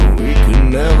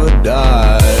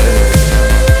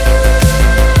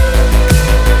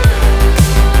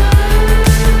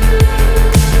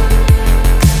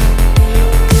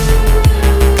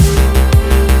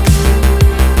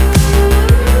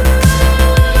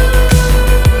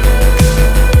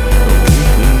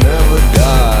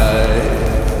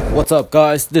What's up,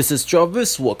 guys? This is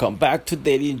Travis. Welcome back to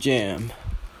DailyJam.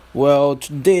 Well,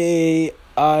 today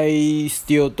I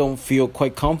still don't feel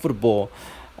quite comfortable.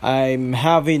 I'm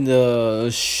having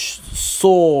a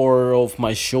sore of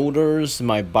my shoulders,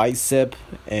 my bicep,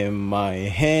 and my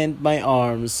hand, my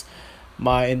arms.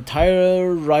 My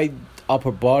entire right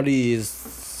upper body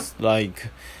is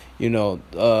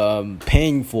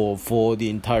painful for the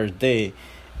entire day.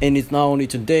 And it's not only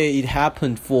today, it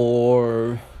happened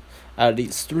for at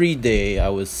least 3 days, I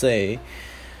would say.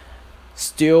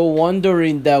 Still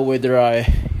wondering that whether I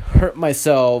hurt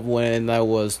myself when I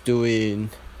was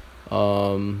doing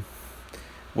workout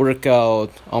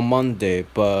on Monday,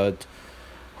 but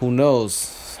who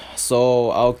knows. So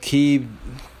I'll keep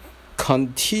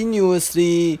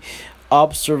continuously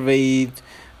observing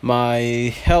my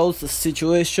health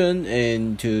situation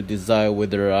and to decide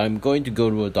whether I'm going to go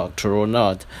to a doctor or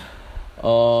not.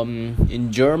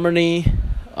 In Germany,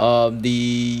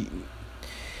 the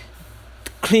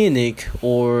clinic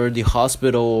or the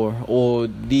hospital or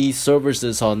these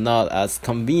services are not as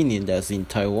convenient as in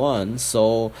Taiwan.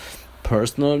 So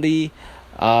personally,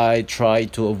 I try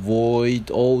to avoid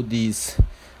all these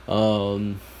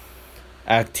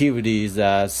activities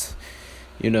as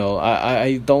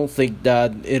I don't think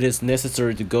that it is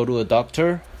necessary to go to a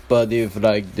doctor. But if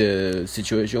the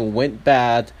situation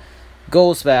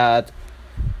goes bad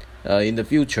in the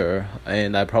future,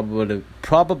 and I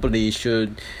probably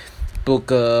should book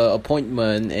a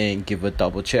appointment and give a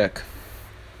double check.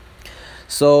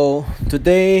 So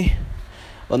today,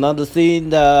 another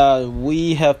thing that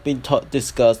we have been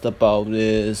discussed about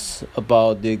is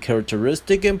about the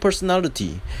characteristic and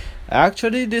personality.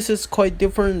 Actually, this is quite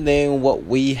different than what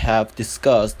we have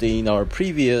discussed in our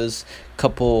previous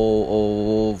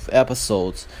couple of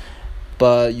episodes.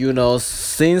 But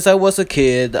since I was a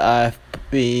kid, I've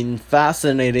been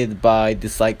fascinated by the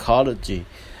psychology.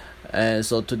 And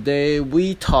so today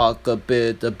we talk a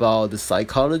bit about the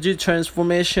psychology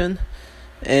transformation.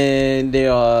 And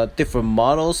there are different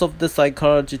models of the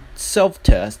psychology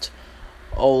self-test.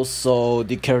 Also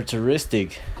the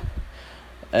characteristic.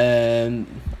 And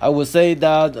I would say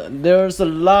that there's a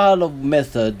lot of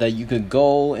method that you could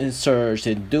go and search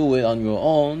and do it on your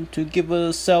own to give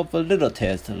yourself a little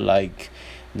test, like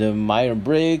the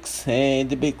Myers-Briggs and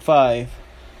the Big Five.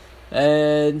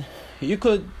 And you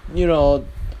could,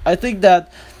 I think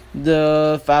that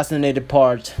the fascinating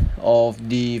part of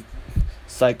the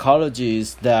psychology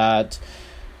is that,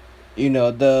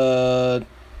 the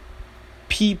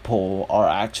people are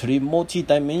actually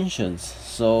multi-dimensions.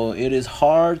 So it is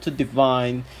hard to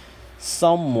define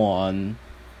someone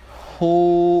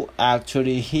who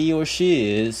actually he or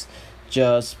she is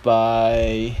just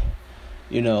by,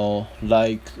 1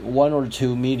 or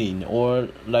 2 meeting, or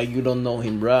you don't know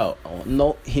him well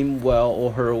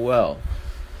or her well.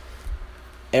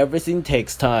 Everything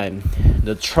takes time.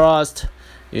 The trust,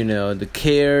 the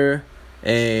care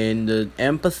and the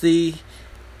empathy,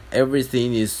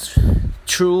 everything is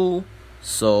true.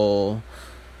 So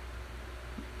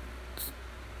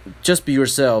just be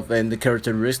yourself, and the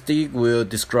characteristic will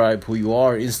describe who you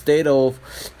are instead of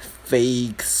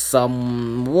fake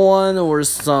someone or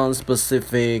some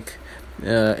specific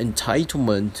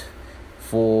entitlement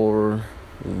for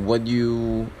what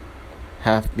you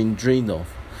have been dreamed of.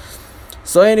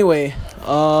 So anyway,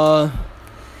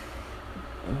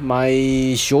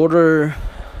 my shoulder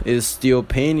is still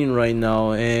paining right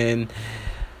now, and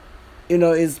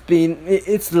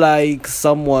it's like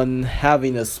someone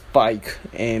having a spike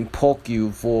and poke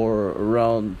you for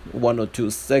around 1 or 2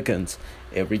 seconds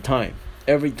every time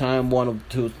 1 or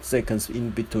 2 seconds in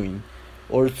between,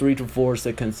 or 3 to 4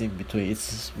 seconds in between.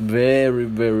 It's very,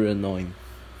 very annoying.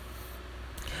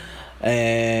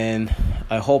 And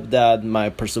I hope that my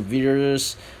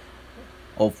perseverance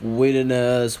of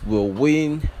willingness will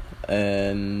win,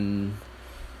 and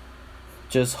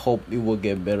just hope it will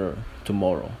get better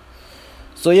tomorrow.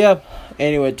 So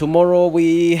anyway, tomorrow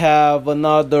we have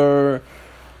another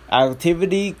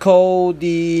activity called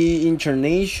the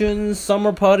International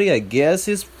Summer Party. I guess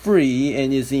it's free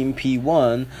and it's in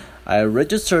P1. I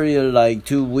registered it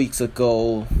 2 weeks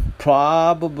ago.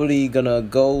 Probably gonna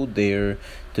go there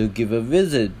to give a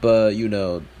visit, but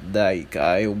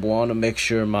I want to make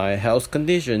sure my health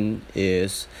condition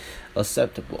is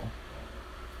acceptable.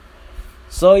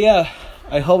 So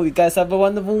I hope you guys have a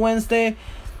wonderful Wednesday.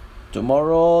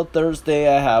 Tomorrow, Thursday,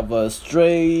 I have a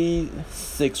straight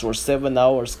 6 or 7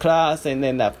 hours class, and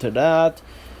then after that,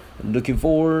 I'm looking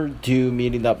forward to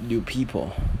meeting up new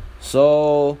people.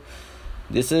 So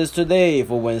this is today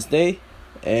for Wednesday,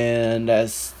 and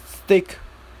let's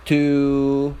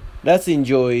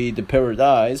enjoy the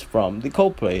paradise from the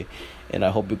Coldplay. and I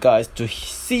hope you guys to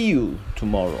see you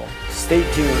tomorrow. Stay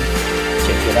tuned,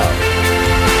 check it out.